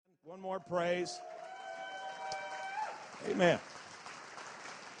One more praise. Amen.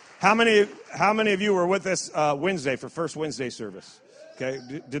 How many of you were with us Wednesday for First Wednesday service? Okay,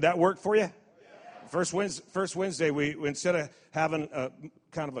 did that work for you? First Wednesday, we instead of having a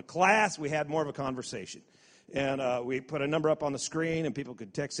kind of a class, we had more of a conversation. And we put a number up on the screen, and people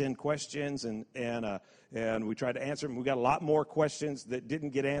could text in questions, and we tried to answer them. We got a lot more questions that didn't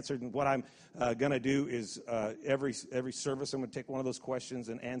get answered. And what I'm going to do is every service, I'm going to take one of those questions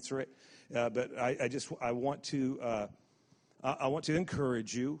and answer it. But I want to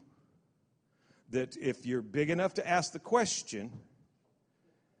encourage you that if you're big enough to ask the question,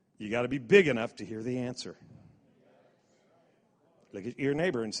 you got to be big enough to hear the answer. Look at your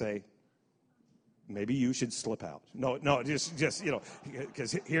neighbor and say, maybe you should slip out. No, just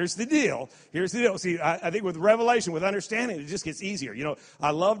because here's the deal. See, I think with revelation, with understanding, it just gets easier.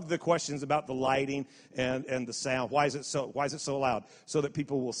 I loved the questions about the lighting and the sound. Why is it so loud? So that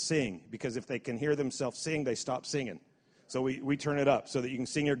people will sing. Because if they can hear themselves sing, they stop singing. So we turn it up so that you can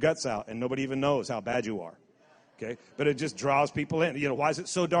sing your guts out and nobody even knows how bad you are. Okay, but it just draws people in. Why is it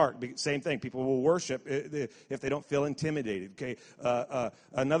so dark? Same thing. People will worship if they don't feel intimidated. Okay.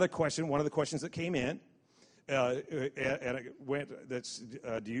 Another question. One of the questions that came in, and it went.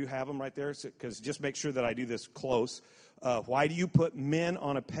 Do you have them right there? Because just make sure that I do this close. Why do you put men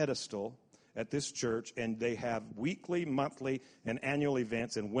on a pedestal at this church, and they have weekly, monthly, and annual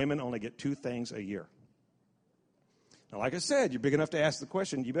events, and women only get 2 things a year? Now, like I said, you're big enough to ask the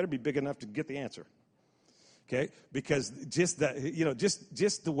question. You better be big enough to get the answer. Okay, because just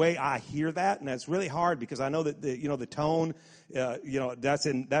the way I hear that, and that's really hard because I know that the tone, that's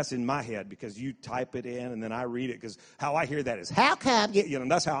in my head because you type it in and then I read it because how I hear that is how come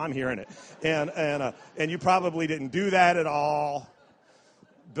that's how I'm hearing it, and you probably didn't do that at all,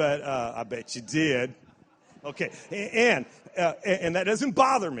 but I bet you did. Okay, and that doesn't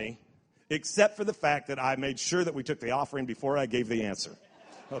bother me, except for the fact that I made sure that we took the offering before I gave the answer.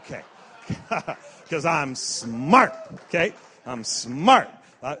 Okay. Because I'm smart, okay? I'm smart.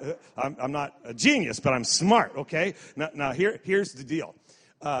 I'm not a genius, but I'm smart, okay? Now here's the deal.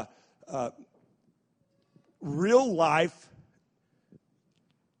 Real life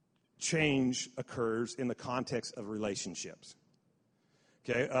change occurs in the context of relationships,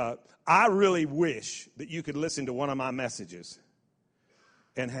 okay? I really wish that you could listen to one of my messages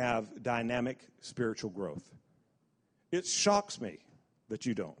and have dynamic spiritual growth. It shocks me that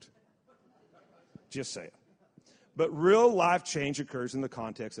you don't. Just say it. But real life change occurs in the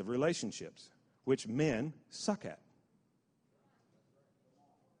context of relationships, which men suck at.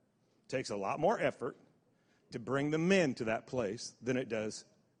 It takes a lot more effort to bring the men to that place than it does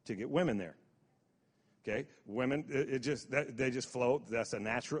to get women there. Okay? Women, they just flow. That's a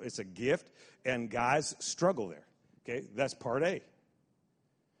natural, it's a gift, and guys struggle there. Okay? That's part A.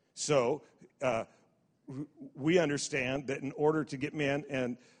 So, we understand that in order to get men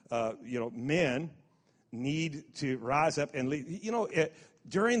and, men need to rise up and lead.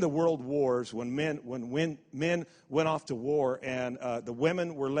 During the world wars, when men went off to war, and the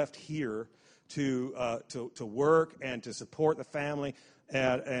women were left here to work and to support the family,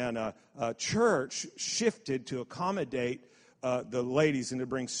 and church shifted to accommodate the ladies and to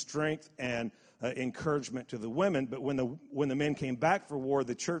bring strength and encouragement to the women. But when the men came back for war,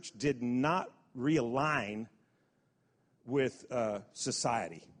 the church did not realign with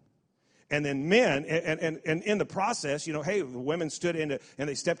society. And then men, and in the process, the women stood into, and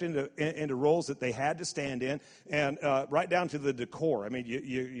they stepped into roles that they had to stand in, and right down to the decor. I mean,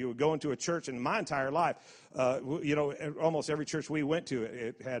 you would go into a church, and my entire life, almost every church we went to,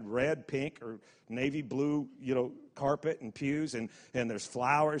 it had red, pink, or navy blue, carpet and pews, and there's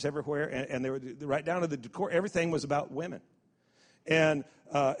flowers everywhere, and they were right down to the decor. Everything was about women. And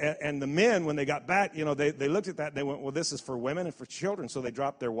the men, when they got back, they looked at that and they went, well, this is for women and for children. So they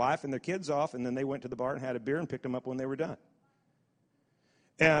dropped their wife and their kids off, and then they went to the bar and had a beer and picked them up when they were done.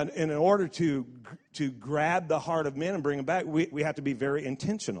 And in order to grab the heart of men and bring them back, we have to be very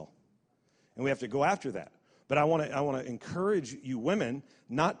intentional, and we have to go after that. But I want to encourage you women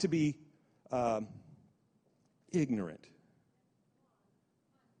not to be ignorant.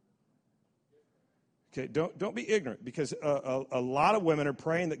 Okay, don't be ignorant, because a lot of women are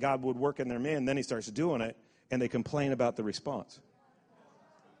praying that God would work in their men, and then he starts doing it, and they complain about the response.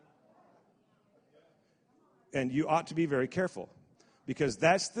 And you ought to be very careful, because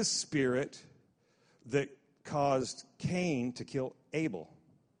that's the spirit that caused Cain to kill Abel.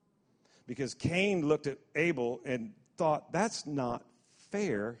 Because Cain looked at Abel and thought, that's not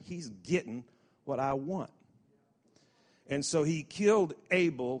fair. He's getting what I want. And so he killed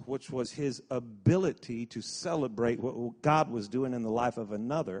Abel, which was his ability to celebrate what God was doing in the life of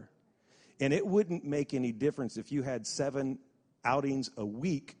another. And it wouldn't make any difference if you had 7 outings a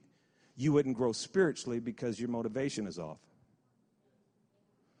week. You wouldn't grow spiritually because your motivation is off.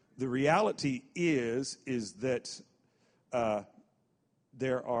 The reality is that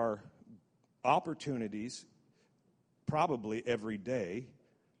there are opportunities probably every day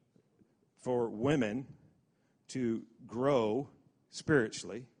for women to grow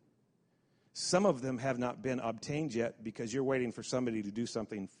spiritually. Some of them have not been obtained yet because you're waiting for somebody to do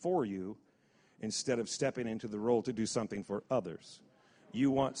something for you instead of stepping into the role to do something for others.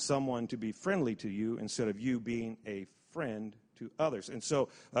 You want someone to be friendly to you instead of you being a friend to others. And so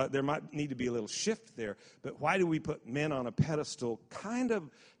there might need to be a little shift there. But why do we put men on a pedestal? Kind of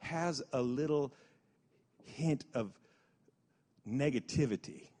has a little hint of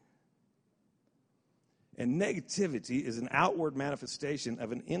negativity. And negativity is an outward manifestation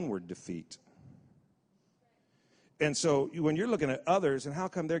of an inward defeat. And so when you're looking at others and how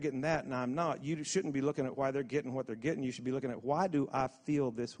come they're getting that and I'm not, you shouldn't be looking at why they're getting what they're getting. You should be looking at why do I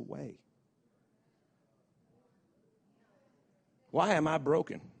feel this way? Why am I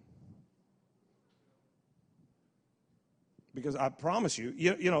broken? Because I promise you,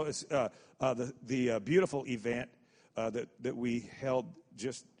 it's, the beautiful event that we held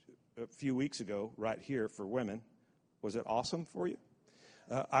just a few weeks ago right here for women, was it awesome for you?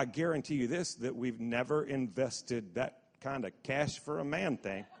 I guarantee you this, that we've never invested that kind of cash for a man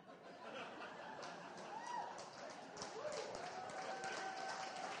thing.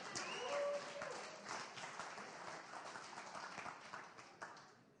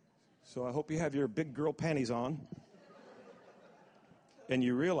 So I hope you have your big girl panties on and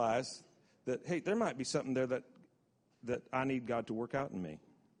you realize that, hey, there might be something there that I need God to work out in me.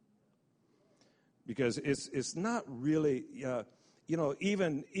 Because it's not really,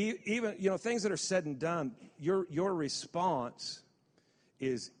 even things that are said and done, your response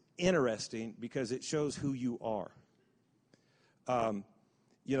is interesting because it shows who you are.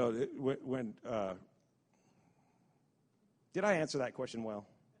 Did I answer that question well?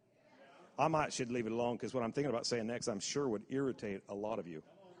 I should leave it alone because what I'm thinking about saying next, I'm sure would irritate a lot of you.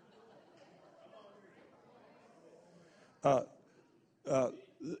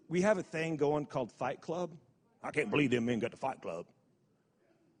 We have a thing going called Fight Club. I can't believe them men got the Fight Club.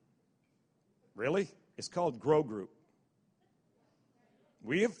 Really? It's called Grow Group.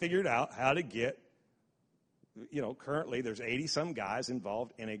 We have figured out how to get, currently there's 80-some guys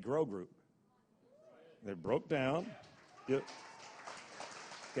involved in a Grow Group. They're broke down.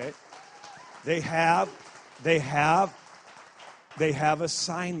 Okay. They have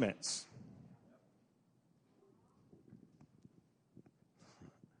assignments.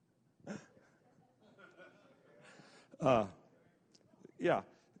 Yeah.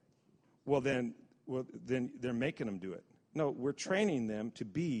 Well, then they're making them do it. No, we're training them to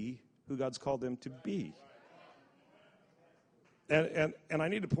be who God's called them to be. And I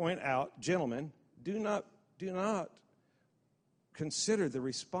need to point out, gentlemen, do not consider the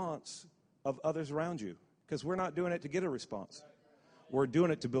response of others around you, because we're not doing it to get a response. We're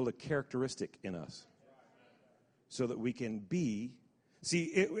doing it to build a characteristic in us so that we can be. See,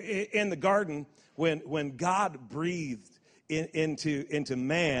 in the garden, when God breathed into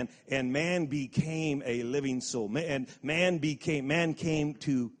man, and man became a living soul, and man came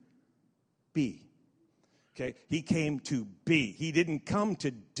to be. Okay, he came to be. He didn't come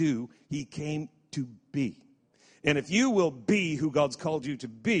to do. He came to be. And if you will be who God's called you to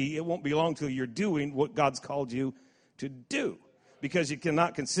be, it won't be long till you're doing what God's called you to do. Because you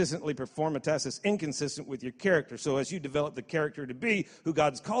cannot consistently perform a task that's inconsistent with your character. So as you develop the character to be who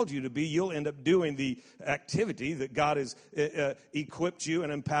God's called you to be, you'll end up doing the activity that God has equipped you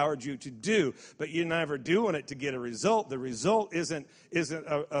and empowered you to do. But you're never doing it to get a result. The result isn't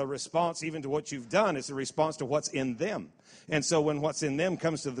a response even to what you've done. It's a response to what's in them. And so when what's in them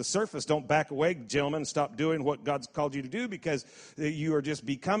comes to the surface, don't back away, gentlemen. Stop doing what God's called you to do, because you are just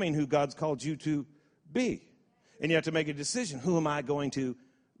becoming who God's called you to be. And you have to make a decision. Who am I going to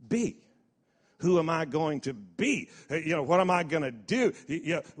be? Who am I going to be? What am I going to do?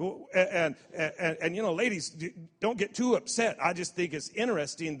 And ladies, don't get too upset. I just think it's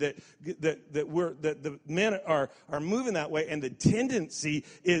interesting that the men are moving that way, and the tendency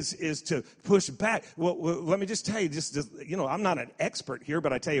is to push back. Well, let me just tell you, I'm not an expert here,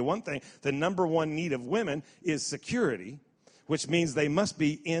 but I tell you one thing: the number one need of women is security, which means they must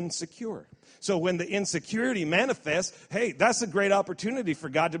be insecure. So when the insecurity manifests, hey, that's a great opportunity for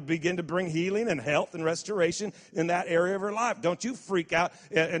God to begin to bring healing and health and restoration in that area of her life. Don't you freak out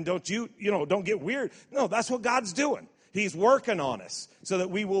and don't get weird. No, that's what God's doing. He's working on us so that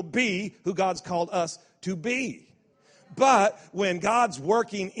we will be who God's called us to be. But when God's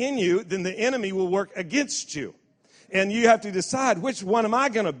working in you, then the enemy will work against you. And you have to decide, which one am I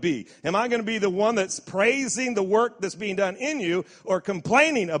going to be? Am I going to be the one that's praising the work that's being done in you or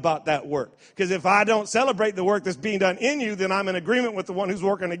complaining about that work? Because if I don't celebrate the work that's being done in you, then I'm in agreement with the one who's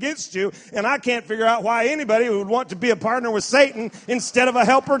working against you. And I can't figure out why anybody would want to be a partner with Satan instead of a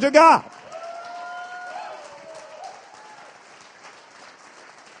helper to God.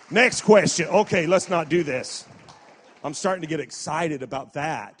 Next question. Okay, let's not do this. I'm starting to get excited about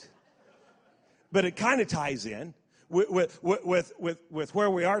that. But it kind of ties in with where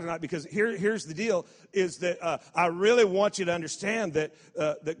we are tonight, because here's the deal, is that I really want you to understand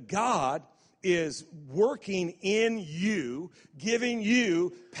that God is working in you, giving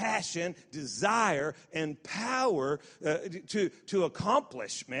you passion, desire, and power to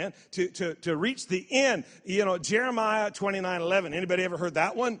accomplish, man, to reach the end. You know, Jeremiah 29:11. Anybody ever heard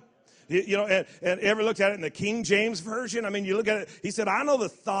that one? You know, and ever looked at it in the King James Version? I mean, you look at it, he said, I know the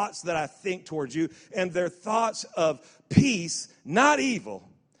thoughts that I think towards you, and they're thoughts of peace, not evil,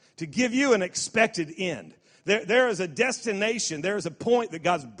 to give you an expected end. There is a destination, there is a point that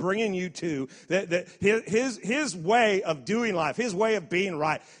God's bringing you to, that his way of doing life, his way of being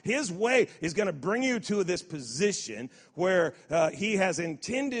right, his way is going to bring you to this position where he has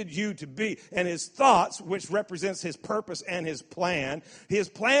intended you to be. And his thoughts, which represents his purpose and his plan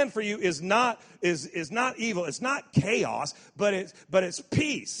for you is not evil, it's not chaos, but it's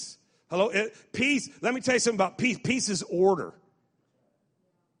peace. Hello, peace. Let me tell you something about peace. Peace is order.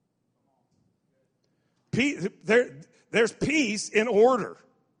 Peace, there's peace in order.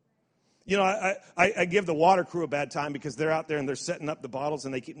 You know, I give the water crew a bad time because they're out there and they're setting up the bottles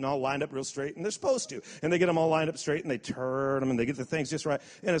and they keep them all lined up real straight, and they're supposed to. And they get them all lined up straight and they turn them and they get the things just right.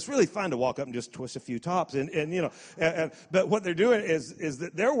 And it's really fun to walk up and just twist a few tops. And you know, but what they're doing is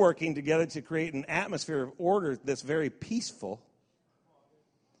that they're working together to create an atmosphere of order that's very peaceful.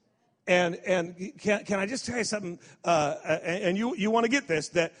 And can I just tell you something? And you want to get this,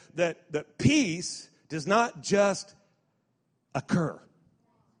 that peace does not just occur.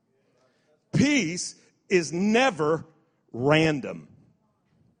 Peace is never random.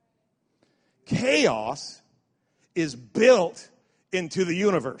 Chaos is built into the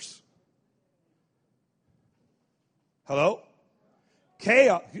universe. Hello?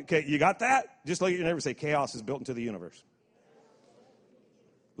 Chaos. Okay, you got that? Just look at your neighbor and say, chaos is built into the universe.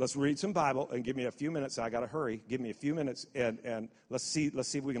 Let's read some Bible and give me a few minutes. I got to hurry. Give me a few minutes and let's see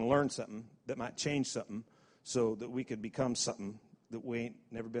if we can learn something that might change something so that we could become something that we ain't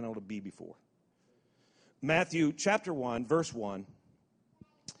never been able to be before. Matthew chapter 1, verse 1.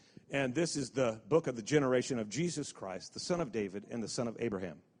 And this is the book of the generation of Jesus Christ, the son of David and the son of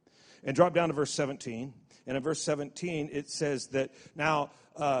Abraham. And drop down to verse 17. And in verse 17, it says that now,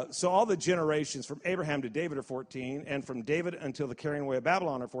 so all the generations from Abraham to David are 14, and from David until the carrying away of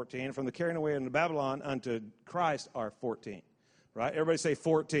Babylon are 14, and from the carrying away into Babylon unto Christ are 14. Right? Everybody say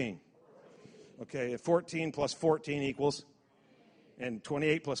 14. Okay, 14 plus 14 equals, and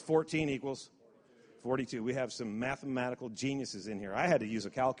 28 plus 14 equals 42. We have some mathematical geniuses in here. I had to use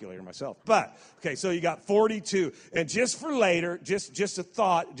a calculator myself. But, okay, so you got 42. And just for later, just a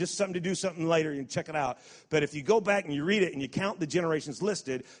thought, just something to do something later, you can check it out. But if you go back and you read it and you count the generations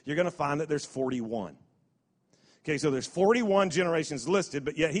listed, you're going to find that there's 41. Okay, so there's 41 generations listed,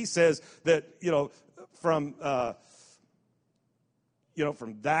 but yet he says that, from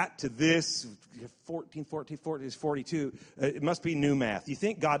that to this, 14 is 42. It must be new math. You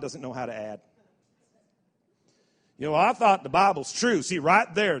think God doesn't know how to add? I thought the Bible's true. See, right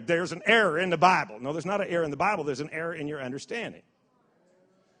there's an error in the Bible. No, there's not an error in the Bible. There's an error in your understanding.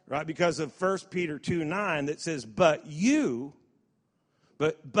 Right? Because of 1 Peter 2:9 that says, but you,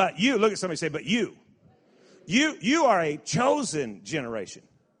 look at somebody say, but you. You are a chosen generation,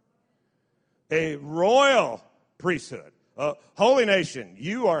 a royal priesthood, a holy nation.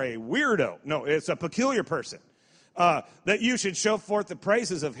 You are a weirdo. No, it's a peculiar person. That you should show forth the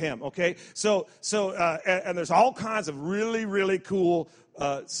praises of him, okay? So, and there's all kinds of really, really cool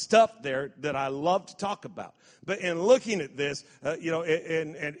stuff there that I love to talk about. But in looking at this,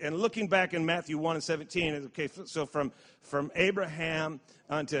 and looking back in Matthew 1 and 17, okay, so from Abraham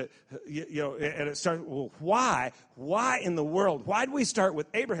onto, and it started, well, why in the world? Why did we start with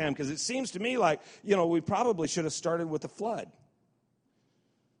Abraham? Because it seems to me like, we probably should have started with the flood.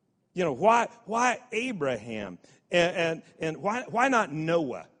 Why Abraham? And why not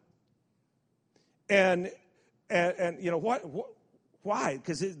Noah? And why?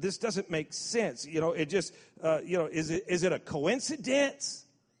 Because this doesn't make sense. It just is it a coincidence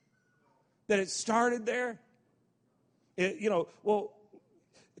that it started there?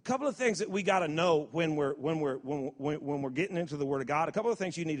 A couple of things that we got to know when we're getting into the Word of God. A couple of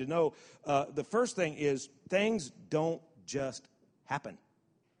things you need to know. The first thing is things don't just happen.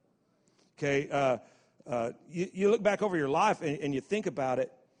 Okay, you look back over your life and you think about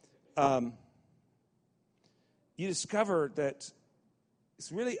it. You discover that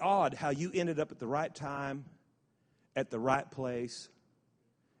it's really odd how you ended up at the right time, at the right place,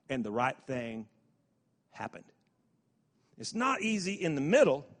 and the right thing happened. It's not easy in the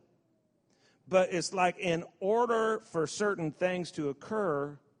middle, but it's like in order for certain things to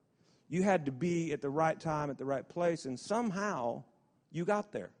occur, you had to be at the right time, at the right place, and somehow you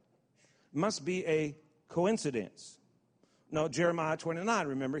got there. It must be a coincidence. No, Jeremiah 29,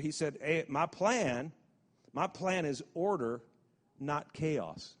 remember, he said, hey, my plan is order, not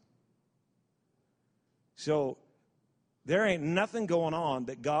chaos. So there ain't nothing going on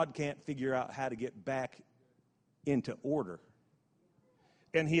that God can't figure out how to get back into order.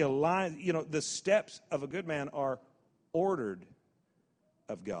 And he aligns, the steps of a good man are ordered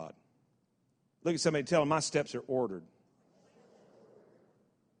of God. Look at somebody and tell them, my steps are ordered.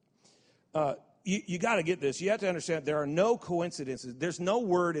 You got to get this. You have to understand there are no coincidences. There's no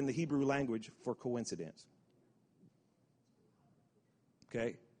word in the Hebrew language for coincidence.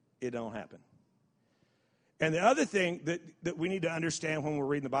 Okay? It don't happen. And the other thing that we need to understand when we're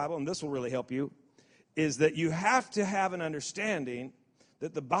reading the Bible, and this will really help you, is that you have to have an understanding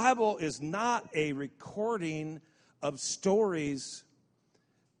that the Bible is not a recording of stories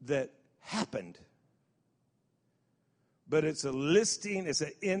that happened, but it's a listing,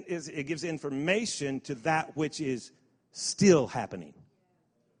 it gives information to that which is still happening.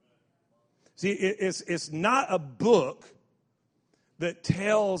 See, it's not a book that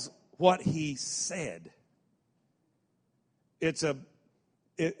tells what he said. It's a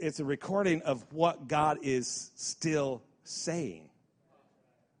recording of what God is still saying.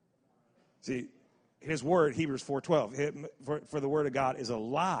 See, his word, Hebrews 4:12, for the word of God is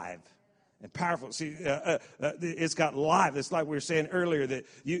alive and powerful. See, it's got life. It's like we were saying earlier that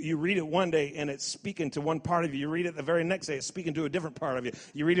you read it one day and it's speaking to one part of you. You read it the very next day, it's speaking to a different part of you.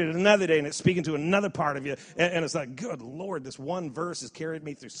 You read it another day and it's speaking to another part of you. And it's like, good Lord, this one verse has carried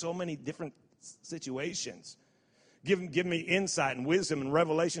me through so many different situations. Give me insight and wisdom and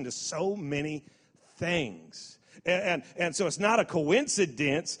revelation to so many things. And so it's not a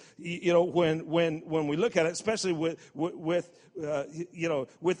coincidence, when we look at it, especially with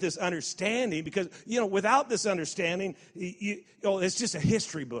this understanding, because without this understanding, it's just a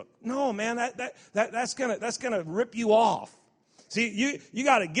history book. No, man, that's gonna rip you off. See, you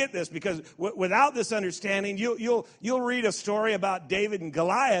got to get this, because without this understanding, you'll read a story about David and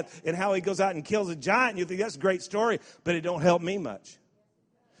Goliath and how he goes out and kills a giant, and you think that's a great story, but it don't help me much.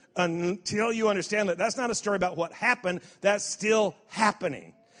 Until you understand that that's not a story about what happened, that's still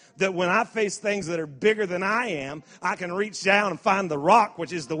happening. That when I face things that are bigger than I am, I can reach down and find the rock,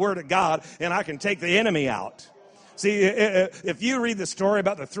 which is the Word of God, and I can take the enemy out. See, if you read the story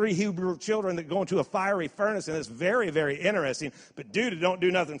about the 3 Hebrew children that go into a fiery furnace, and it's very, very interesting, but dude, it don't do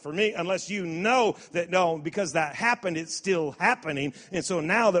nothing for me unless you know that, no, because that happened, it's still happening. And so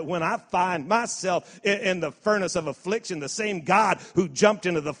now that when I find myself in the furnace of affliction, the same God who jumped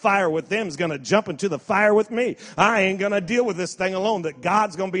into the fire with them is going to jump into the fire with me. I ain't going to deal with this thing alone, that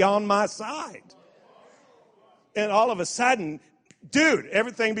God's going to be on my side. And all of a sudden, dude,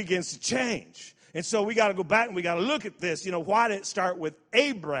 everything begins to change. And so we got to go back and we got to look at this. Why did it start with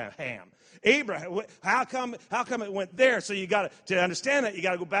Abraham? How come it went there? So you got to understand that, you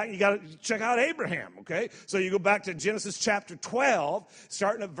got to go back and you got to check out Abraham, okay? So you go back to Genesis chapter 12,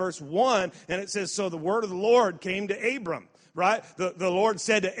 starting at verse 1, and it says, so the word of the Lord came to Abram. Right? The Lord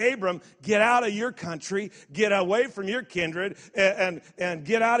said to Abram, get out of your country, get away from your kindred, and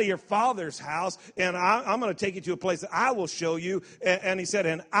get out of your father's house, and I'm going to take you to a place that I will show you. And he said,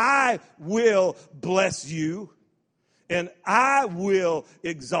 and I will bless you, and I will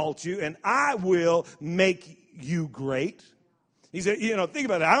exalt you, and I will make you great. He said, think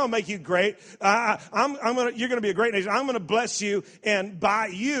about it. I'm going to make you great. You're going to be a great nation. I'm going to bless you, and by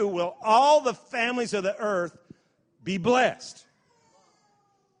you will all the families of the earth be blessed.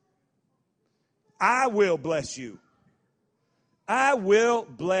 I will bless you. I will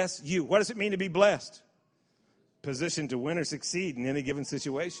bless you. What does it mean to be blessed? Positioned to win or succeed in any given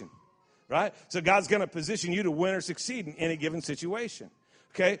situation. Right? So God's going to position you to win or succeed in any given situation.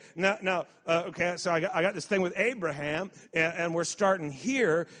 Okay, okay, so I got this thing with Abraham, and we're starting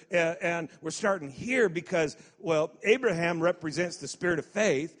here, and we're starting here because, well, Abraham represents the spirit of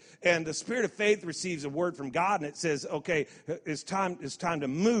faith, and the spirit of faith receives a word from God, and it says, okay, it's time to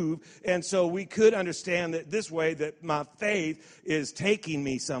move, and so we could understand that this way, that my faith is taking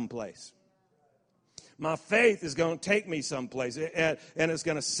me someplace. My faith is going to take me someplace, and it's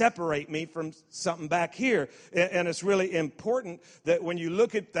going to separate me from something back here. And it's really important that when you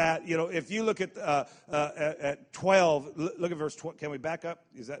look at that, if you look at 12, look at verse 12. Can we back up?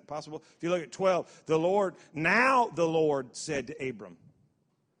 Is that possible? If you look at 12, the Lord said to Abram.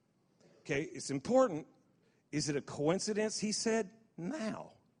 Okay, it's important. Is it a coincidence he said now?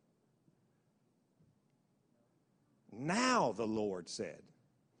 Now the Lord said.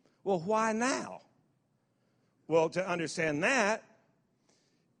 Well, why now? Well, to understand that,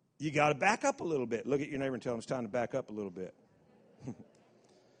 you got to back up a little bit. Look at your neighbor and tell him it's time to back up a little bit.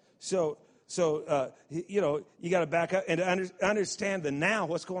 So you got to back up and to understand the now,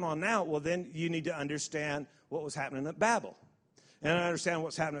 what's going on now. Well, then you need to understand what was happening at Babel. And to understand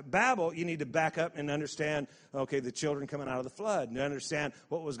what's happening at Babel, you need to back up and understand, okay, the children coming out of the flood, and to understand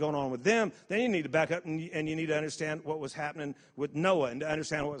what was going on with them. Then you need to back up and you need to understand what was happening with Noah. And to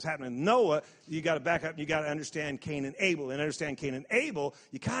understand what was happening with Noah, you got to back up and you got to understand Cain and Abel. And to understand Cain and Abel,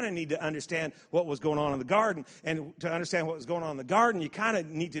 you kind of need to understand what was going on in the garden. And to understand what was going on in the garden, you kind of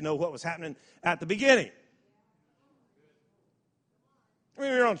need to know what was happening at the beginning. I mean,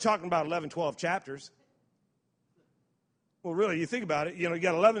 we're only talking about 11, 12 chapters. Well, really, you think about it, you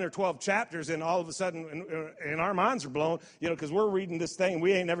got 11 or 12 chapters, and all of a sudden, and our minds are blown, because we're reading this thing, and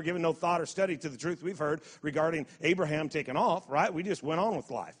we ain't never given no thought or study to the truth we've heard regarding Abraham taking off, right? We just went on with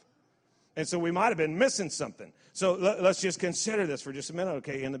life. And so we might have been missing something. So let's just consider this for just a minute.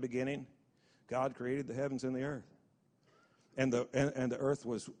 Okay, in the beginning, God created the heavens and the earth. And the earth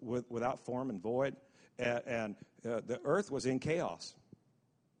was without form and void, and the earth was in chaos,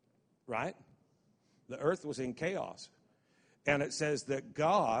 right? The earth was in chaos. And it says that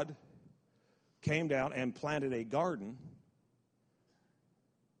God came down and planted a garden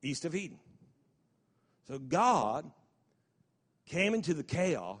east of Eden. So God came into the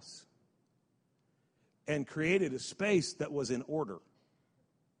chaos and created a space that was in order.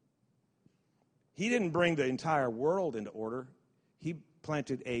 He didn't bring the entire world into order. He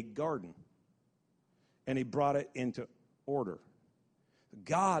planted a garden, and he brought it into order.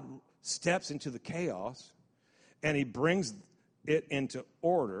 God steps into the chaos, and he brings it into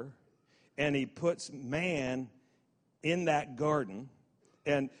order, and he puts man in that garden,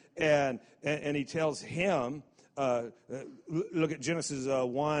 and he tells him, look at Genesis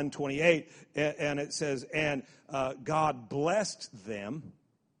 1:28, and it says, and God blessed them.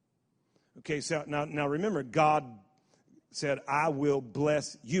 Okay, so now remember, God said, I will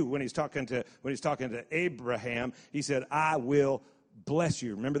bless you. When he's talking to Abraham, he said, I will bless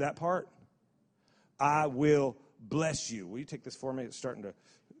you. Remember that part? I will bless you. Will you take this for me? It's starting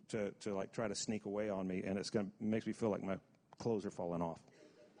to like try to sneak away on me, and makes me feel like my clothes are falling off.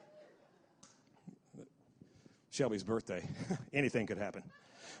 Shelby's birthday. Anything could happen.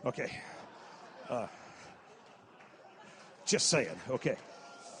 Okay. Just saying. Okay.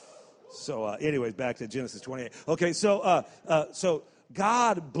 So anyways, back to Genesis 28. Okay, so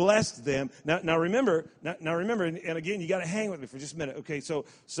God blessed them. Now remember, and again, you got to hang with me for just a minute. Okay, so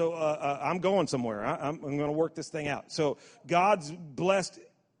I'm going somewhere. I'm going to work this thing out. So God's blessed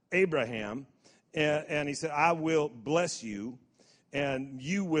Abraham, and he said, I will bless you, and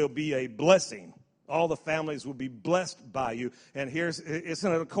you will be a blessing. All the families will be blessed by you. And it's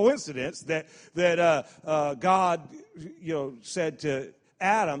not a coincidence that God, said to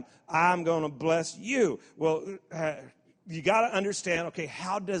Adam, I'm going to bless you. Well, you got to understand, okay,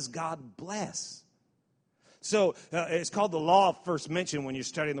 how does God bless? So it's called the law of first mention when you're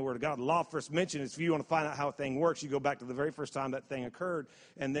studying the Word of God. The law of first mention is if you want to find out how a thing works, you go back to the very first time that thing occurred,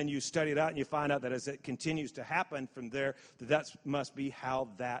 and then you study it out, and you find out that as it continues to happen from there, that must be how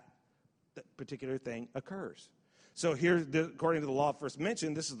that particular thing occurs. So here, according to the law of first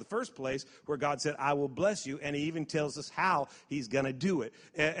mention, this is the first place where God said, I will bless you, and he even tells us how he's going to do it.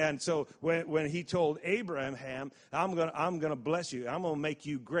 And so when he told Abraham, I'm going to bless you, I'm going to make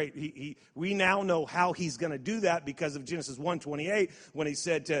you great, we now know how he's going to do that because of Genesis 1:28, when he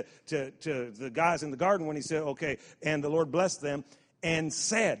said to the guys in the garden, when he said, okay, and the Lord blessed them, and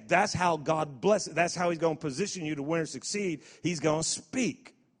said, that's how God blesses, that's how he's going to position you to win or succeed. He's going to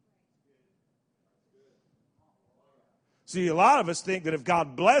speak. See, a lot of us think that if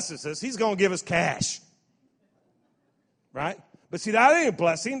God blesses us, he's going to give us cash. Right? But see, that ain't a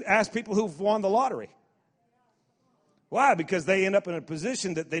blessing. Ask people who've won the lottery. Why? Because they end up in a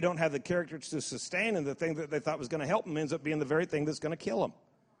position that they don't have the character to sustain, and the thing that they thought was going to help them ends up being the very thing that's going to kill them.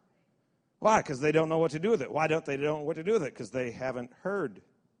 Why? Because they don't know what to do with it. Why don't they know what to do with it? Because they haven't heard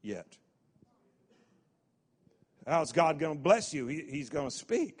yet. How is God going to bless you? He's going to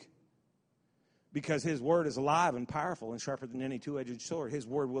speak. Because his word is alive and powerful and sharper than any two-edged sword. His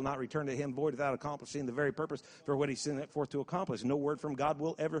word will not return to him void without accomplishing the very purpose for what he sent it forth to accomplish. No word from God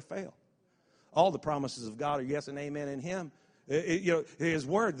will ever fail. All the promises of God are yes and amen in him. His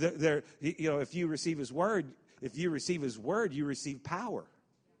word, if you receive his word, you receive power.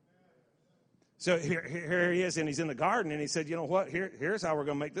 So here he is, and he's in the garden, and he said, you know what? Here's how we're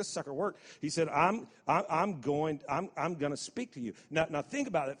going to make this sucker work. He said, I'm going to speak to you. Now think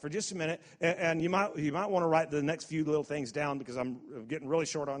about it for just a minute, and you might want to write the next few little things down because I'm getting really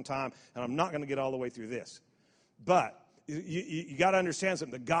short on time, and I'm not going to get all the way through this. But you got to understand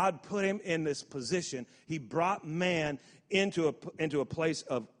something. That God put him in this position. He brought man into a place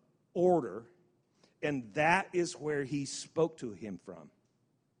of order, and that is where he spoke to him from.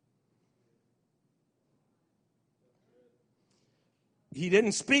 He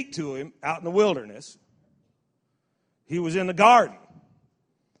didn't speak to him out in the wilderness. He was in the garden.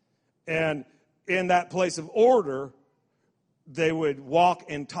 And in that place of order, they would walk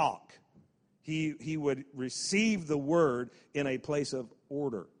and talk. He would receive the word in a place of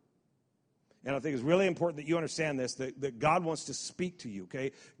order. And I think it's really important that you understand this, that God wants to speak to you,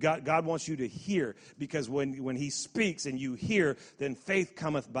 okay? God wants you to hear, because when he speaks and you hear, then faith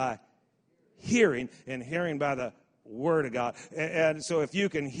cometh by hearing, and hearing by the word of God. And so if you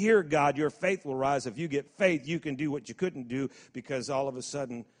can hear God, your faith will rise. If you get faith, you can do what you couldn't do, because all of a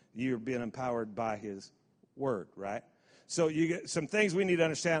sudden you're being empowered by his word, right? So you get some things we need to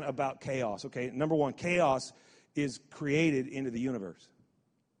understand about chaos, okay? Number one, chaos is created into the universe.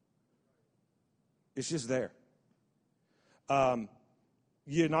 It's just there.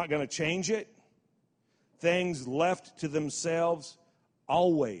 You're not going to change it. Things left to themselves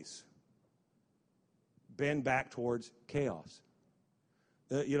always bend back towards chaos.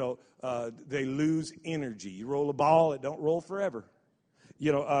 They lose energy. You roll a ball, it don't roll forever.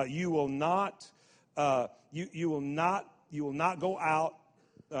 You will not go out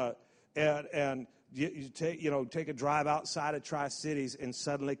and take a drive outside of Tri-Cities and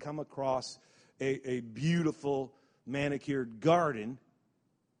suddenly come across a beautiful manicured garden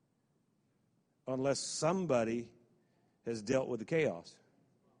unless somebody has dealt with the chaos.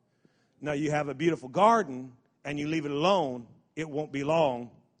 Now, you have a beautiful garden and you leave it alone, it won't be long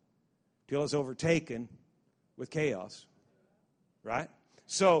till it's overtaken with chaos, right?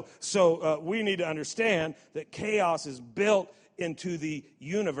 So we need to understand that chaos is built into the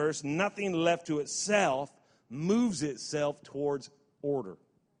universe. Nothing left to itself moves itself towards order.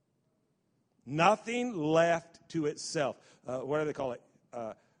 Nothing left to itself. What do they call it?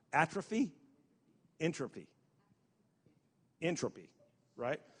 Atrophy? Entropy,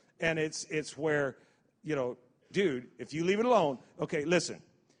 right? And it's where, dude, if you leave it alone, okay, listen.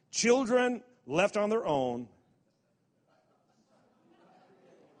 Children left on their own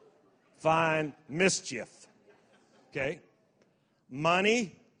find mischief, okay?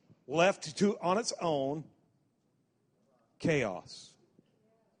 Money left on its own, chaos.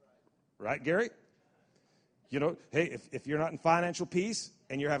 Right, Gary? Hey, if you're not in financial peace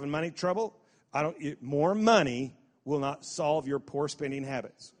and you're having money trouble, more money will not solve your poor spending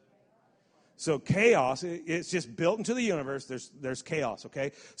habits. So chaos, it's just built into the universe. There's chaos,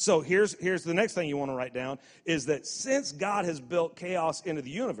 okay? So here's the next thing you want to write down, is that since God has built chaos into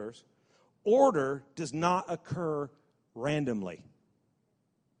the universe, order does not occur randomly.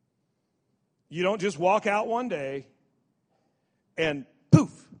 You don't just walk out one day and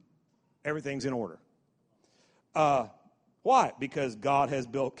poof, everything's in order. Why? Because God has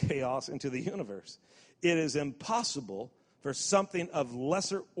built chaos into the universe. It is impossible for something of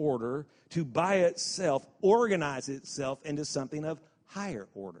lesser order to by itself organize itself into something of higher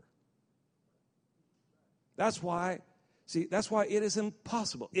order. That's why it is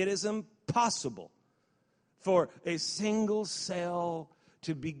impossible. It is impossible for a single cell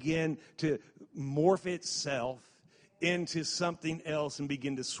to begin to morph itself into something else and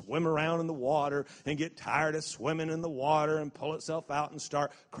begin to swim around in the water and get tired of swimming in the water and pull itself out and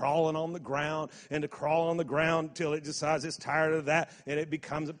start crawling on the ground, and to crawl on the ground until it decides it's tired of that, and it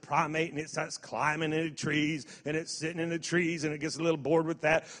becomes a primate and it starts climbing into trees, and it's sitting in the trees and it gets a little bored with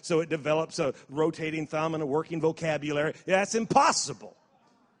that, so it develops a rotating thumb and a working vocabulary. That's impossible.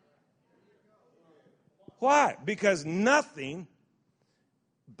 Why? Because nothing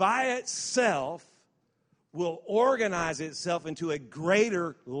by itself will organize itself into a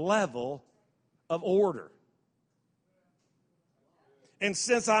greater level of order. And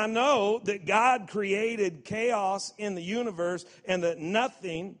since I know that God created chaos in the universe and that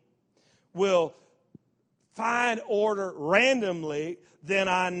nothing will find order randomly, then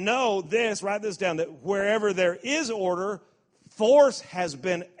I know this, write this down, that wherever there is order, force has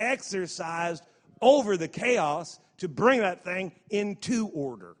been exercised over the chaos to bring that thing into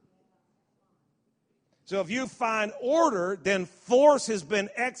order. So if you find order, then force has been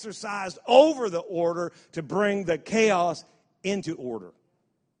exercised over the order to bring the chaos into order.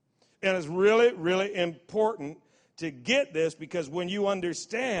 And it's really, really important to get this, because when you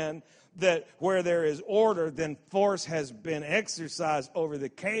understand that where there is order, then force has been exercised over the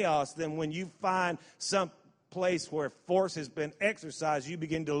chaos, then when you find some place where force has been exercised, you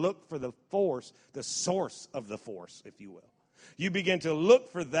begin to look for the force, the source of the force, if you will. You begin to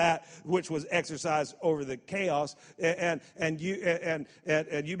look for that which was exercised over the chaos, and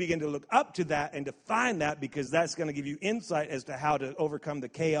you begin to look up to that and to find that, because that's going to give you insight as to how to overcome the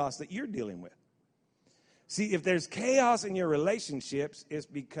chaos that you're dealing with. See, if there's chaos in your relationships, it's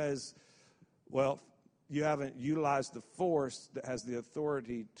because, well, you haven't utilized the force that has the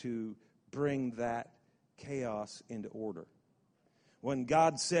authority to bring that chaos into order. When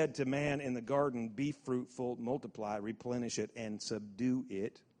God said to man in the garden, be fruitful, multiply, replenish it, and subdue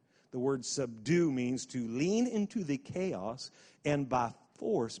it, the word subdue means to lean into the chaos and by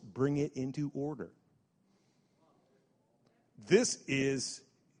force bring it into order. This is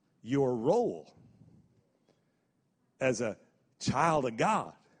your role as a child of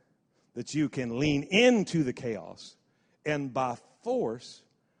God, that you can lean into the chaos and by force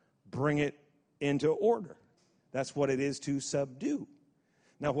bring it into order. That's what it is to subdue.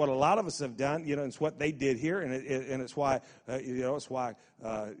 Now, what a lot of us have done, it's what they did here, and it's why,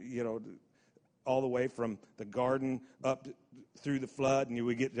 all the way from the garden up through the flood, and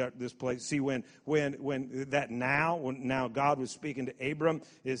we get to this place. See, when God was speaking to Abram,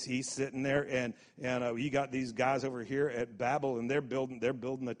 is he's sitting there, and you got these guys over here at Babel, and they're building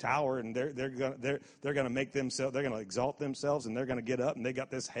the tower, and they're gonna make themselves, they're gonna exalt themselves, and they're gonna get up, and they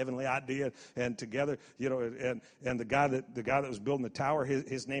got this heavenly idea, and together, and the guy that was building the tower,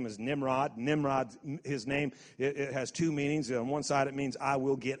 his name is Nimrod. Nimrod, his name, it has two meanings. On one side it means I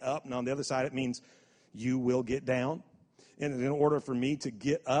will get up, and on the other side it means you will get down. And in order for me to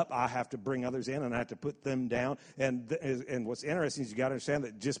get up, I have to bring others in, and I have to put them down. And what's interesting is you got to understand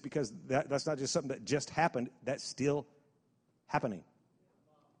that just because that's not just something that just happened, that's still happening.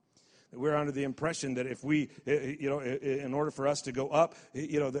 We're under the impression that if we, in order for us to go up,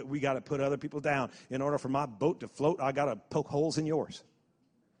 that we got to put other people down. In order for my boat to float, I got to poke holes in yours.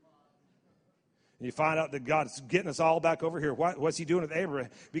 And you find out that God's getting us all back over here. What's he doing with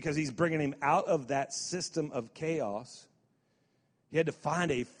Abraham? Because he's bringing him out of that system of chaos. He had to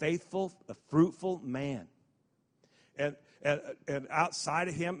find a faithful, a fruitful man. And outside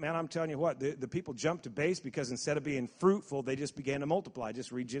of him, man, I'm telling you what, the people jumped to base, because instead of being fruitful, they just began to multiply.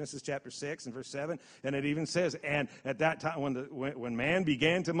 Just read Genesis chapter 6 and verse 7, and it even says, and at that time when man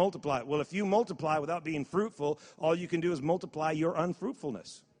began to multiply. Well, if you multiply without being fruitful, all you can do is multiply your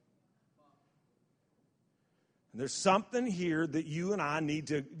unfruitfulness. And there's something here that you and I need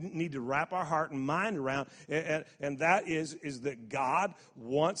to wrap our heart and mind around, and that is that God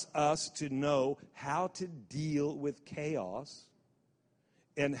wants us to know how to deal with chaos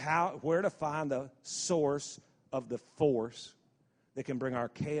and where to find the source of the force that can bring our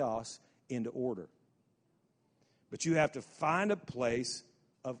chaos into order. But you have to find a place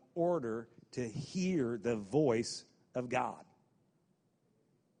of order to hear the voice of God.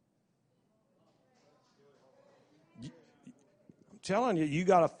 Telling you, you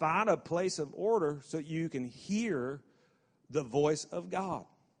got to find a place of order so you can hear the voice of God.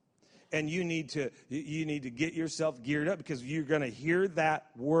 And you need to get yourself geared up, because you're going to hear that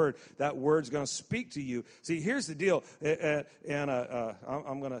word. That word's going to speak to you. See, here's the deal.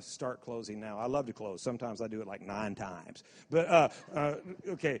 I'm going to start closing now. I love to close. Sometimes I do it like 9 times. But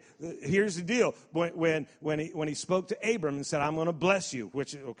okay, here's the deal. When he spoke to Abram and said, "I'm going to bless you,"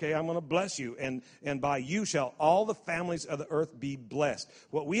 I'm going to bless you, and by you shall all the families of the earth be blessed.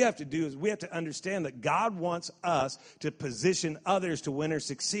 What we have to do is we have to understand that God wants us to position others to win or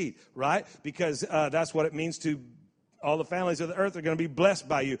succeed. Right? Because that's what it means to all the families of the earth are going to be blessed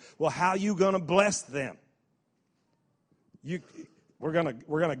by you. Well, how are you going to bless them? We're going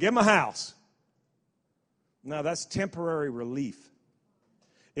to give them a house. Now, that's temporary relief.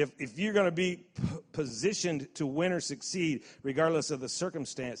 If you're going to be positioned to win or succeed, regardless of the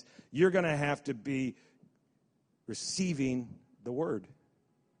circumstance, you're going to have to be receiving the word.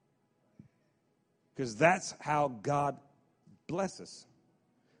 Because that's how God blesses.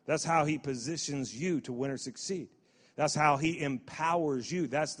 That's how he positions you to win or succeed. That's how he empowers you.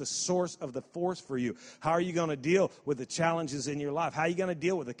 That's the source of the force for you. How are you going to deal with the challenges in your life? How are you going to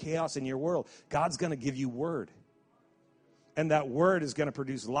deal with the chaos in your world? God's going to give you word. And that word is going to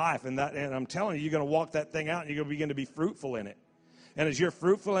produce life. And I'm telling you, you're going to walk that thing out and you're going to begin to be fruitful in it. And as you're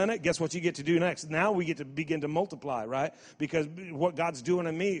fruitful in it, guess what you get to do next? Now we get to begin to multiply, right? Because what God's doing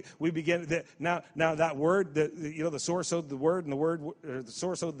in me, we begin now that word, the source sowed the word, and the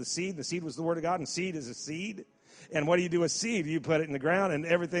source sowed the seed. The seed was the word of God, and seed is a seed. And what do you do with seed? You put it in the ground, and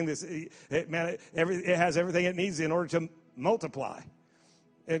everything it has everything it needs in order to multiply.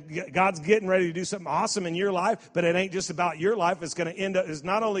 God's getting ready to do something awesome in your life, but it ain't just about your life. It's going to end up, it's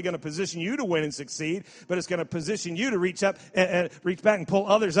not only going to position you to win and succeed, but it's going to position you to reach up and reach back and pull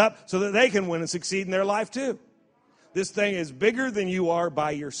others up so that they can win and succeed in their life too. This thing is bigger than you are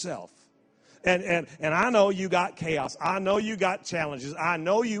by yourself. And I know you got chaos. I know you got challenges. I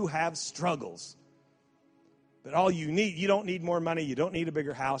know you have struggles. But all you don't need more money. You don't need a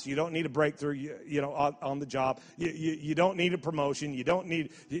bigger house. You don't need a breakthrough, on the job. You don't need a promotion. You don't need,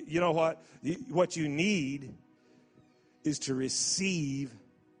 you know what? What you need is to receive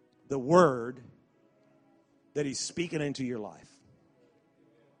the word that he's speaking into your life.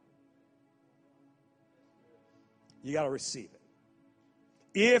 You got to receive it.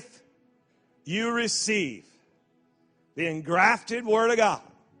 If you receive the engrafted word of God,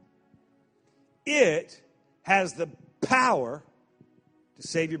 it has the power to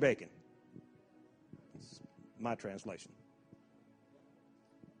save your bacon. That's my translation.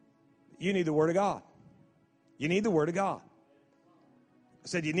 You need the Word of God. You need the Word of God. I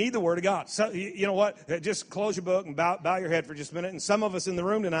said you need the Word of God. So, you know what? Just close your book and bow your head for just a minute. And some of us in the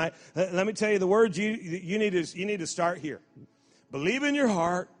room tonight, let me tell you the words you need to start here. Believe in your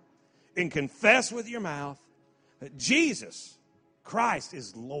heart and confess with your mouth that Jesus Christ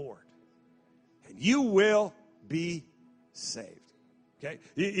is Lord. And you will be saved. Okay?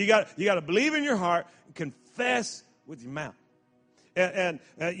 You got to believe in your heart and confess with your mouth. And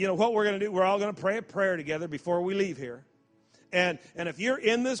what we're going to do, we're all going to pray a prayer together before we leave here. And if you're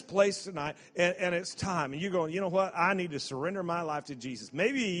in this place tonight and it's time and you're going, you know what, I need to surrender my life to Jesus.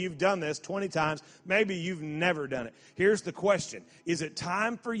 Maybe you've done this 20 times. Maybe you've never done it. Here's the question. Is it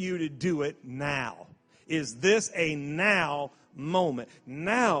time for you to do it now? Is this a now moment?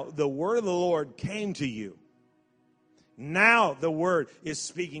 Now the word of the Lord came to you. Now the word is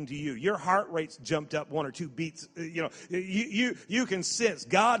speaking to you. Your heart rate's jumped up 1 or 2 beats. You can sense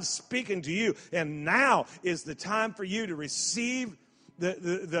God's speaking to you, and now is the time for you to receive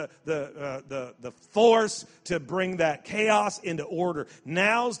the force to bring that chaos into order.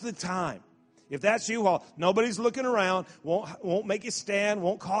 Now's the time. If that's you all, nobody's looking around, won't make you stand,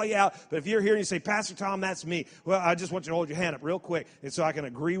 won't call you out. But if you're here and you say, Pastor Tom, that's me. Well, I just want you to hold your hand up real quick, and so I can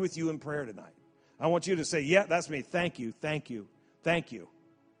agree with you in prayer tonight. I want you to say, yeah, that's me. Thank you, thank you, thank you.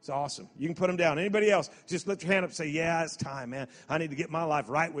 It's awesome. You can put them down. Anybody else, just lift your hand up and say, yeah, it's time, man. I need to get my life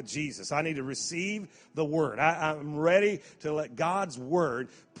right with Jesus. I need to receive the word. I'm ready to let God's word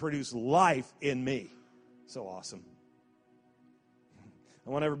produce life in me. So awesome.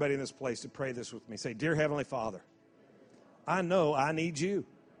 I want everybody in this place to pray this with me. Say, Dear Heavenly Father, I know I need you.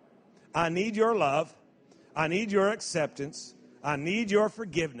 I need your love. I need your acceptance. I need your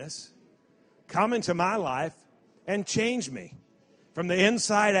forgiveness. Come into my life and change me from the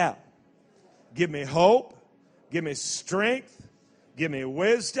inside out. Give me hope. Give me strength. Give me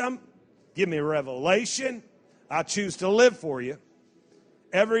wisdom. Give me revelation. I choose to live for you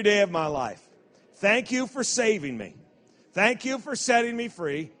every day of my life. Thank you for saving me. Thank you for setting me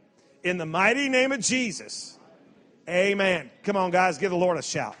free. In the mighty name of Jesus, amen. Come on, guys, give the Lord a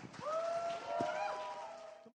shout.